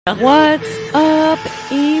What's up,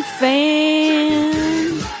 E-Fan?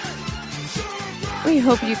 We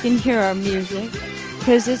hope you can hear our music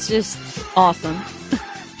because it's just awesome.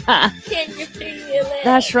 Can you feel it?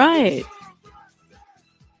 That's right.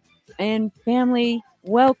 And family,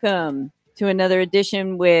 welcome to another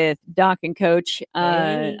edition with Doc and Coach.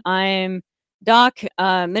 Hey. I'm Doc,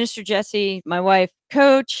 Minister Jesse, my wife,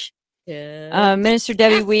 Coach. Minister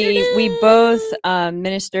Debbie, we both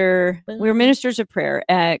minister. We're ministers of prayer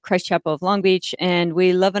at Christ Chapel of Long Beach, and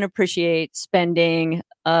we love and appreciate spending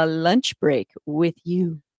a lunch break with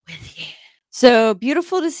you. So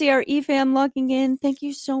beautiful to see our eFam logging in. Thank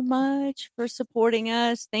you so much for supporting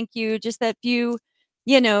us. Thank you. Just that few,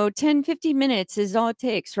 10, 15 minutes is all it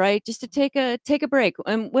takes, right? Just to take a break.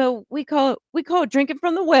 And well, we call it drinking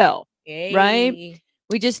from the well, right?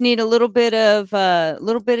 We just need a little bit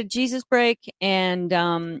of Jesus break. And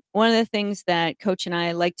one of the things that Coach and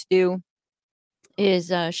I like to do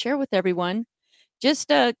is share with everyone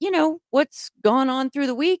just what's gone on through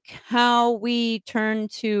the week, how we turn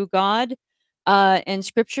to God and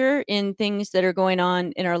Scripture in things that are going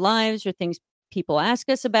on in our lives or things people ask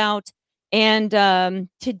us about. And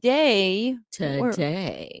today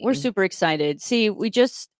we're super excited. See, we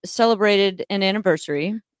just celebrated an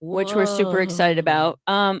anniversary, which we're super excited about.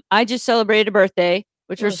 I just celebrated a birthday,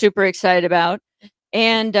 which we're super excited about.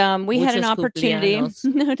 And we had an opportunity,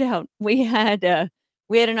 no doubt. We had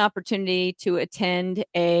an opportunity to attend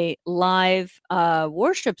a live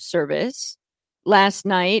worship service last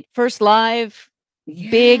night. First live,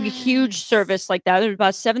 big, huge service like that. There were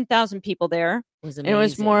about 7,000 people there. And it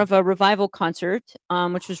was more of a revival concert,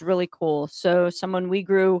 which was really cool. So someone we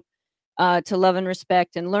grew to love and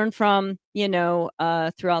respect and learn from,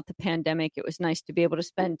 throughout the pandemic. It was nice to be able to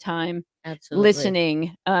spend time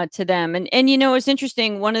listening to them. And it's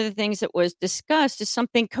interesting. One of the things that was discussed is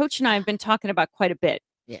something Coach and I have been talking about quite a bit.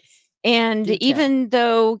 Yes. And even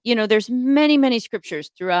though, there's many, many scriptures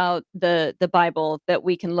throughout the Bible that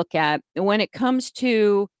we can look at, when it comes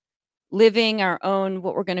to living our own,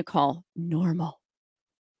 what we're going to call normal,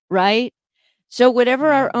 right? So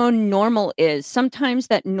whatever our own normal is, sometimes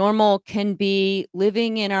that normal can be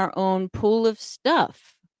living in our own pool of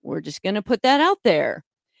stuff. We're just going to put that out there.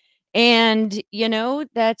 And,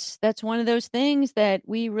 that's one of those things that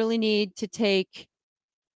we really need to take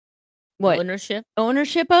ownership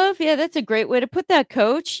of. Yeah, that's a great way to put that,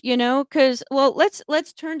 Coach, because, well,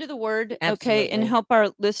 let's turn to the word. Absolutely. Okay, and help our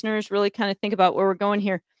listeners really kind of think about where we're going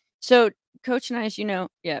here. So Coach and I, as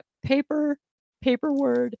paper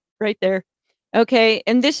word right there. Okay,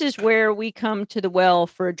 and this is where we come to the well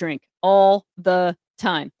for a drink all the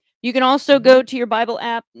time. You can also go to your Bible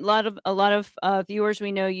app. A lot of viewers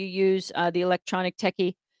we know you use the electronic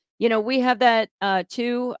techie. We have that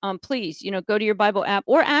too. Please, go to your Bible app.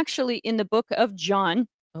 We're actually in the book of John.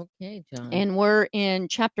 Okay, John. And we're in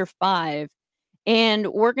chapter 5. And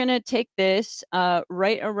we're going to take this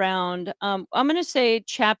right around, I'm going to say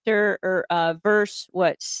chapter or verse,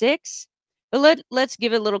 6? But let's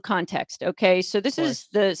give it a little context. Okay, so this is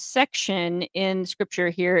the section in Scripture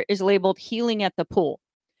here is labeled Healing at the Pool.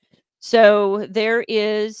 So there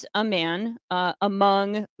is a man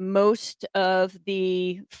among most of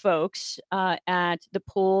the folks at the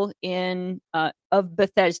pool of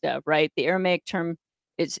Bethesda, right? The Aramaic term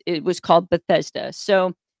it was called Bethesda.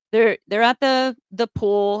 So they're at the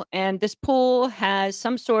pool, and this pool has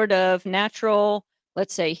some sort of natural,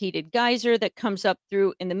 let's say, heated geyser that comes up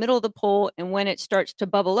through in the middle of the pool, and when it starts to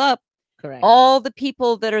bubble up, correct, all the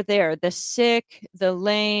people that are there, the sick, the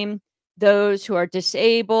lame, those who are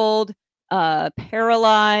disabled,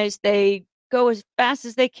 paralyzed, they go as fast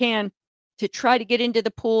as they can to try to get into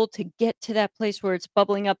the pool to get to that place where it's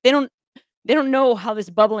bubbling up. They don't know how this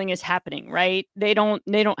bubbling is happening, right? They don't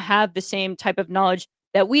have the same type of knowledge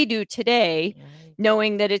that we do today, right,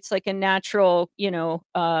 knowing that it's like a natural,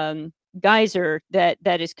 geyser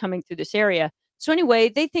that is coming through this area. So anyway,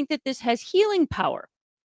 they think that this has healing power.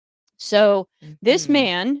 So this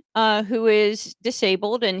man who is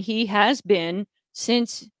disabled, and he has been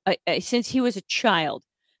since he was a child.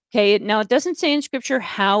 Okay, now it doesn't say in Scripture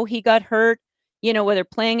how he got hurt. Whether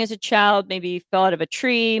playing as a child, maybe he fell out of a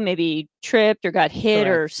tree, maybe tripped or got hit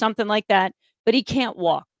or something like that. But he can't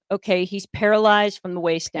walk. Okay, he's paralyzed from the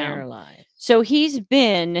waist down. So he's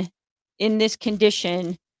been in this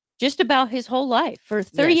condition just about his whole life for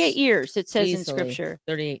 38 years. It says in Scripture,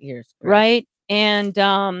 38 years, right?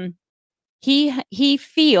 And he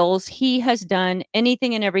feels he has done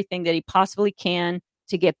anything and everything that he possibly can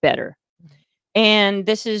to get better. And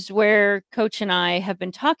this is where Coach and I have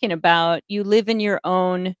been talking about, you live in your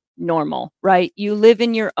own normal, right? You live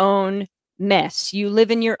in your own mess. You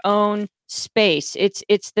live in your own space. It's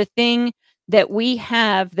the thing that we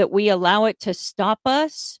have that we allow it to stop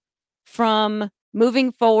us from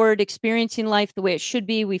moving forward, experiencing life the way it should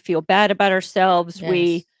be. We feel bad about ourselves.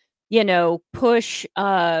 We, Yes. push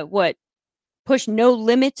push no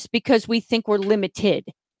limits because we think we're limited,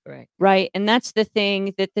 Correct. right? And that's the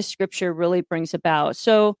thing that the scripture really brings about.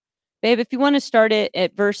 So, babe, if you want to start it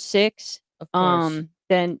at verse 6, Of course.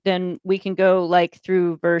 then we can go like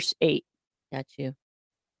through verse 8. Got you.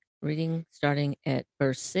 Reading starting at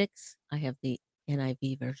verse 6. I have the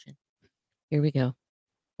NIV version. Here we go.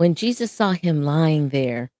 When Jesus saw him lying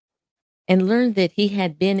there and learned that he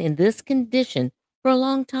had been in this condition for a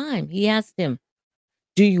long time, he asked him,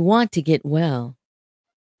 "Do you want to get well?"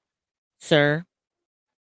 "Sir,"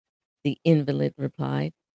 the invalid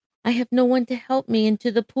replied, "I have no one to help me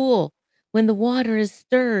into the pool when the water is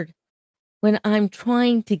stirred. When I'm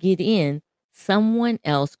trying to get in, someone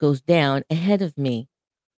else goes down ahead of me."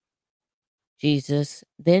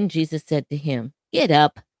 Then Jesus said to him, "Get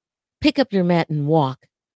up, pick up your mat and walk."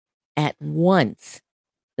 At once,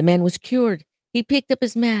 the man was cured. He picked up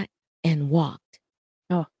his mat and walked.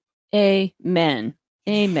 Oh, amen.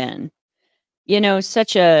 Amen.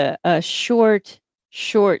 Such a short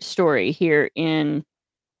story here in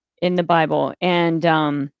the Bible.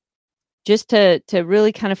 And just to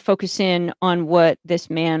really kind of focus in on what this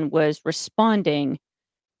man was responding,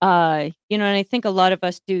 and I think a lot of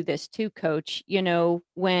us do this too, Coach,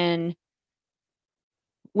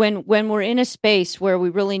 when we're in a space where we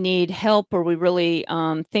really need help, or we really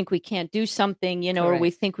think we can't do something, or we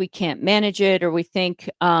Correct. think we can't manage it, or we think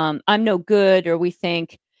I'm no good, or we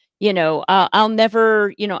think, I'll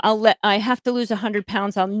never, I have to lose 100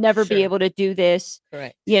 pounds. I'll never be Sure. able to do this,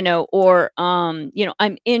 Correct. or,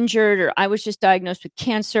 I'm injured, or I was just diagnosed with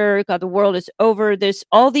cancer. God, the world is over. There's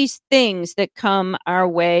all these things that come our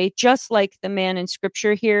way, just like the man in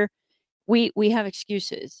scripture here. We have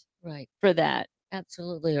excuses Right. for that.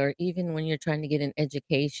 Absolutely. Or even when you're trying to get an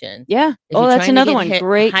education. Yeah. If Oh, you're that's trying to another get one.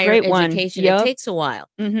 Great, higher great one. education, it Yep. takes a while.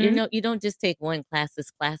 Mhm. You don't just take one class.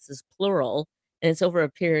 This class is plural, and it's over a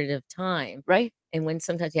period of time. Right. And when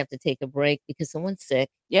sometimes you have to take a break because someone's sick,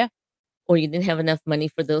 Yeah. or you didn't have enough money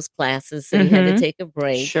for those classes, so you had to Mhm. take a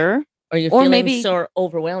break, Sure. or you're Or feeling maybe so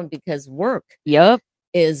overwhelmed because work Yep.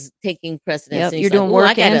 is taking precedence, Yep. and You're it's like, doing "Oh,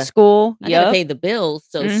 work and school. I gotta Yep. pay the bills,"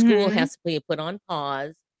 so school Mhm. has to be put on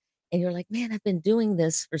pause, and you're like, "Man, I've been doing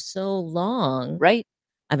this for so long. Right.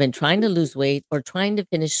 I've been trying to lose weight, or trying to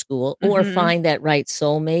finish school, or Mhm. find that right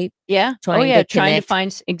soulmate, Yeah. Oh, trying yeah. to Trying to connect,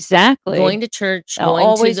 find exactly. going to church, I'll going to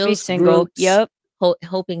always be those single. groups, Yep.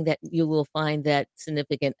 hoping that you will find that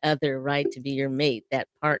significant other, right, to be your mate, that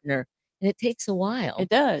partner, and it takes a while. It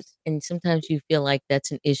does. And sometimes you feel like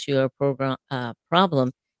that's an issue or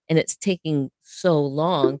problem, and it's taking so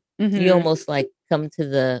long. You Mhm. almost like come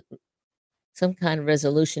to some kind of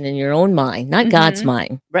resolution in your own mind, not God's Mhm.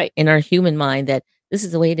 mind, Right. in our human mind, that this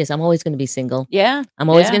is the way it is. I'm always going to be single. Yeah. I'm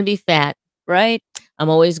always Yeah. going to be fat. Right. I'm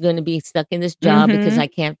always going to be stuck in this job because Mhm. I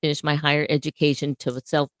can't finish my higher education to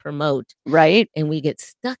self promote. Right. And we get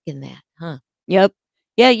stuck in that, huh? Yep.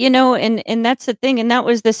 Yeah, and that's the thing, and that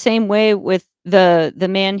was the same way with the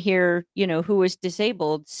man here, who was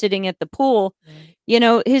disabled sitting at the pool.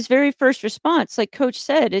 Right. His very first response, like Coach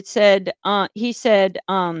said, he said,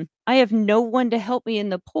 "I have no one to help me in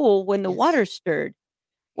the pool when the Yes. water stirred."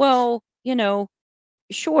 Well,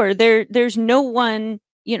 sure, there's no one,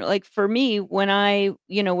 like for me when I,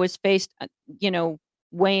 was faced,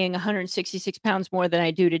 weighing 166 pounds more than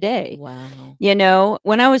I do today. Wow.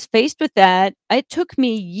 When I was faced with that, it took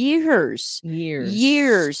me years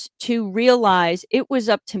Years. to realize it was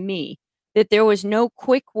up to me, that there was no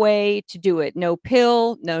quick way to do it. No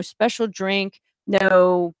pill, no special drink,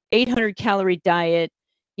 no 800-calorie diet,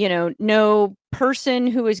 no person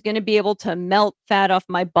who is going to be able to melt fat off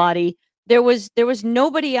my body. There was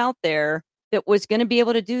nobody out there that was going to be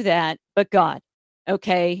able to do that but God.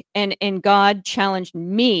 Okay? And God challenged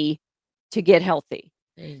me to get healthy.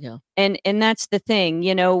 There you go. And that's the thing,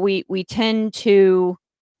 we tend to,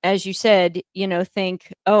 as you said,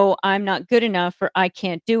 think, "Oh, I'm not good enough," or "I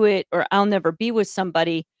can't do it," or "I'll never be with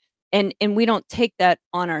somebody." And we don't take that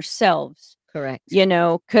on ourselves, Correct.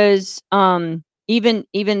 because even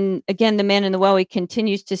again, the man in the well, he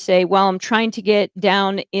continues to say, "Well, I'm trying to get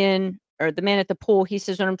down in," or the man at the pool, he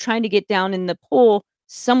says, "When I'm trying to get down in the pool,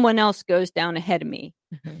 someone else goes down ahead of me."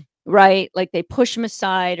 Mhm. Right? Like they push him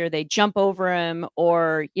aside, or they jump over him,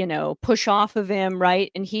 or, push off of him,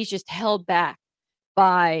 right? And he's just held back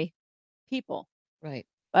by people, Right.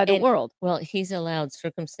 by the And world. well, he's allowed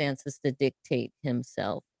circumstances to dictate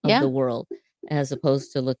himself of Yeah. the world. as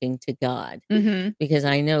opposed to looking to God. Mm-hmm. Because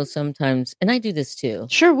I know sometimes, and I do this too.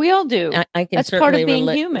 Sure, we all do. I can That's part of certainly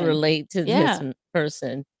being human. relate to Yeah. this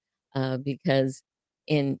person because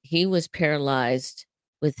he was paralyzed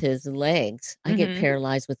with his legs. I get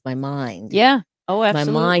paralyzed with my mind. Yeah. Oh, My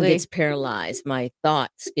absolutely. mind gets paralyzed. My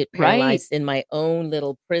thoughts get paralyzed in my own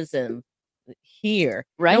little prison here.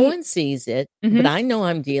 Right. No one sees it, but I know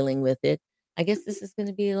I'm dealing with it. I guess this is going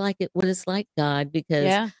to be like what it's like, God,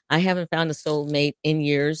 because I haven't found a soulmate in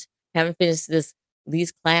years. Haven't finished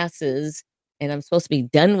these classes, and I'm supposed to be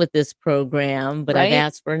done with this program, but I've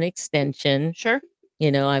asked for an extension. Sure.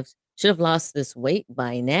 You know, I should have lost this weight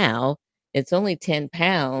by now. It's only 10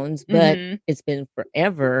 pounds, but it's been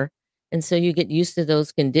forever. And so you get used to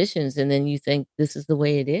those conditions, and then you think this is the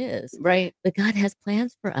way it is. Right. But God has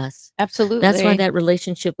plans for us. Absolutely. That's why that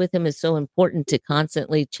relationship with him is so important, to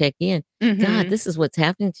constantly check in. God, this is what's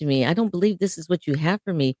happening to me. I don't believe this is what you have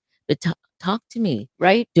for me, but talk to me.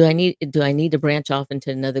 Right. Do I need to branch off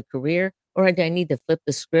into another career, or do I need to flip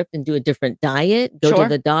the script and do a different diet, go to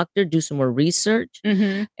the doctor, do some more research?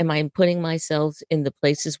 Am I putting myself in the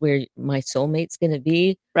places where my soulmate's going to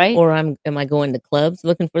be? Right. Or am I going to clubs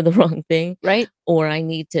looking for the wrong thing? Right. Or I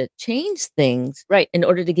need to change things in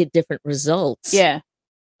order to get different results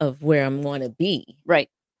of where I want to be. Right.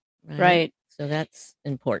 Right. So that's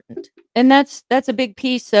important. And that's a big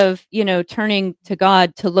piece of, turning to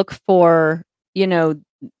God to look for,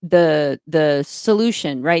 the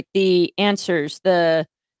solution, right? The answers, the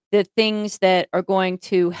things that are going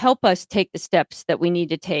to help us take the steps that we need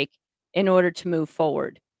to take in order to move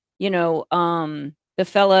forward. The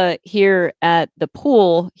fella here at the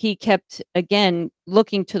pool, he kept again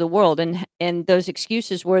looking to the world, and those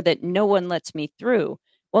excuses were that no one lets me through.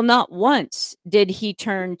 Well, not once did he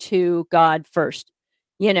turn to God first.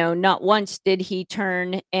 Not once did he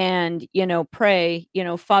turn and, pray,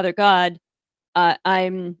 Father God,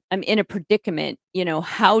 I'm in a predicament.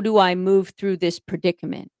 How do I move through this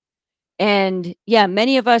predicament? And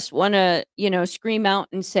many of us want to, scream out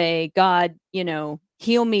and say, God,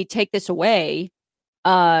 heal me, take this away.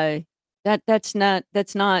 That's not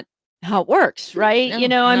how it works, right?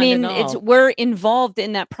 No, I mean, not at all. we're involved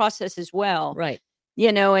in that process as well. Right.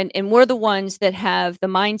 And we're the ones that have the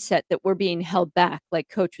mindset that we're being held back, like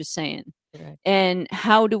Coach was saying. Correct. And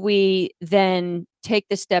how do we then take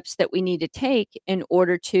the steps that we need to take in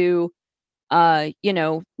order to,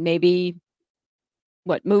 maybe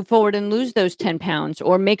move forward and lose those 10 pounds,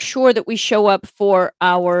 or make sure that we show up for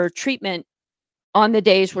our treatment on the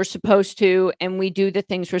days we're supposed to, and we do the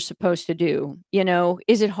things we're supposed to do.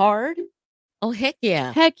 Is it hard? Oh, heck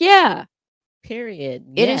yeah. Heck yeah. Period.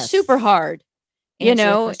 It is super hard. And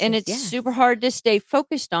it's yes. super hard to stay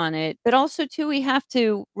focused on it. But also, too, we have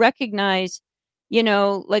to recognize,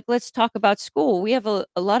 let's talk about school. We have a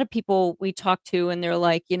lot of people we talk to, and they're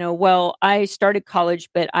like, well, I started college,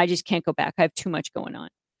 but I just can't go back. I have too much going on.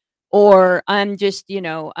 Or I'm just,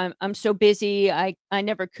 I'm so busy. I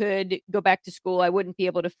never could go back to school. I wouldn't be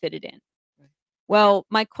able to fit it in. Well,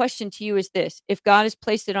 my question to you is this: if God has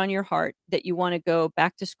placed it on your heart that you want to go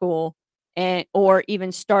back to school or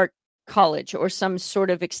even start college or some sort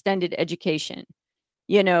of extended education,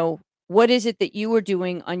 what is it that you are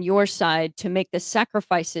doing on your side to make the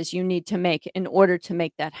sacrifices you need to make in order to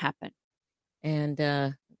make that happen? And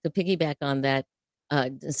to piggyback on that,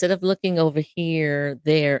 instead of looking over here,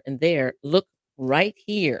 there, and there, look right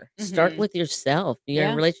here. Start with yourself,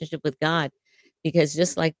 your relationship with God. Because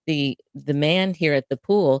just like the man here at the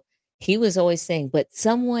pool, he was always saying, but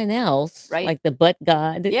someone else, like the but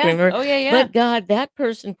God, remember? Oh, yeah. But God, that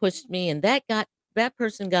person pushed me, and that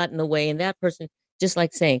person got in the way, and that person, just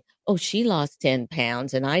like saying, oh, she lost 10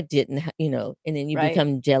 pounds and I didn't, and then you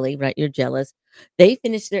become jelly, right? You're jealous. They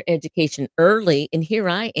finished their education early, and here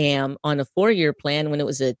I am on a 4-year plan when it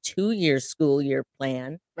was a 2-year school year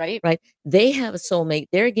plan. Right. They have a soulmate.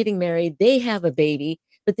 They're getting married. They have a baby,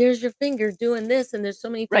 but there's your finger doing this, and there's so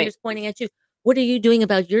many fingers pointing at you. What are you doing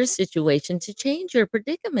about your situation to change your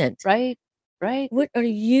predicament? Right. What are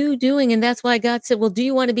you doing? And that's why God said, well, do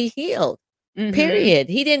you want to be healed? Period.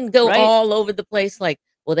 He didn't go all over the place like,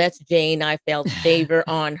 well, that's Jane. I felt favor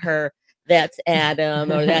on her. That's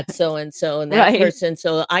Adam, or that's so-and-so, and that person.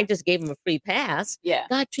 So I just gave him a free pass. Yeah.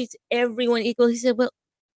 God treats everyone equal. He said, well,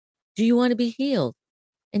 do you want to be healed?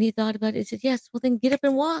 And he thought about it. He said, yes. Well, then get up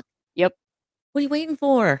and walk. Yep. What are you waiting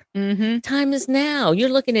for? Time is now. You're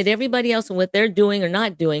looking at everybody else and what they're doing or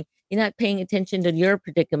not doing. You're not paying attention to your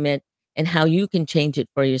predicament and how you can change it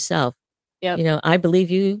for yourself. Yep. I believe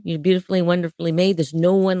you. You're beautifully and wonderfully made. There's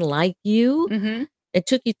no one like you. It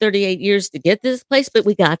took you 38 years to get to this place, but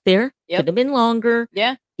we got there. Could have been longer.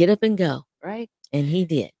 Yeah. Get up and go. Right. And he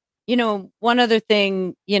did. one other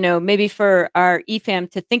thing, maybe for our EFAM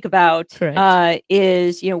to think about Correct.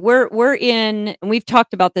 is, we're in, and we've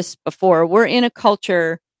talked about this before, we're in a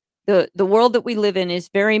culture, the world that we live in is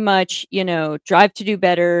very much, drive to do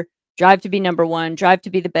better, drive to be number one, drive to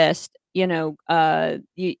be the best. You're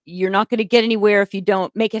not going to get anywhere if you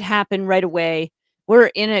don't make it happen right away.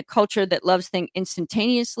 We're in a culture that loves things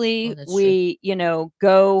instantaneously. that's We,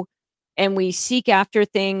 go and we seek after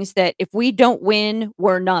things that if we don't win,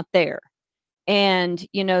 we're not there. And,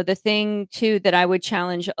 the thing too that I would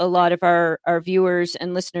challenge a lot of our viewers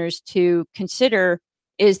and listeners to consider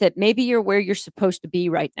is that maybe you're where you're supposed to be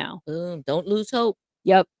right now. Boom. Don't lose hope.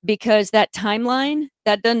 Yep, because that timeline,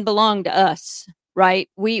 that doesn't belong to us, right?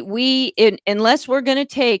 Unless we're going to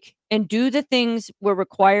take and do the things we're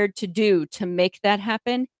required to do to make that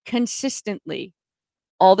happen consistently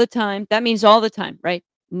all the time. That means all the time, right?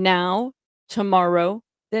 Now, tomorrow,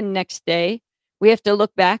 the next day, we have to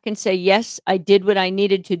look back and say, yes, I did what I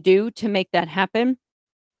needed to do to make that happen.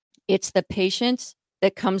 It's the patience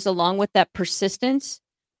that comes along with that persistence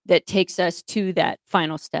that takes us to that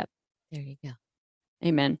final step. There you go.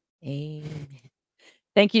 Amen. Amen.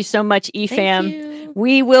 Thank you so much, EFAM. Thank you.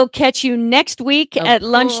 We will catch you next week at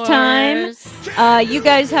lunchtime. You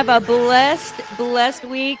guys have a blessed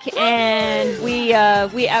week, and we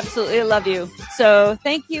absolutely love you. So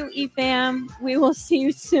thank you, EFAM. We will see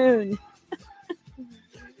you soon.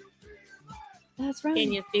 That's right.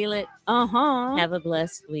 Can you feel it? Uh-huh. Have a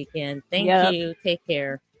blessed weekend. Thank Yep. you. Take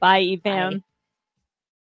care. Bye, EFAM. Bye.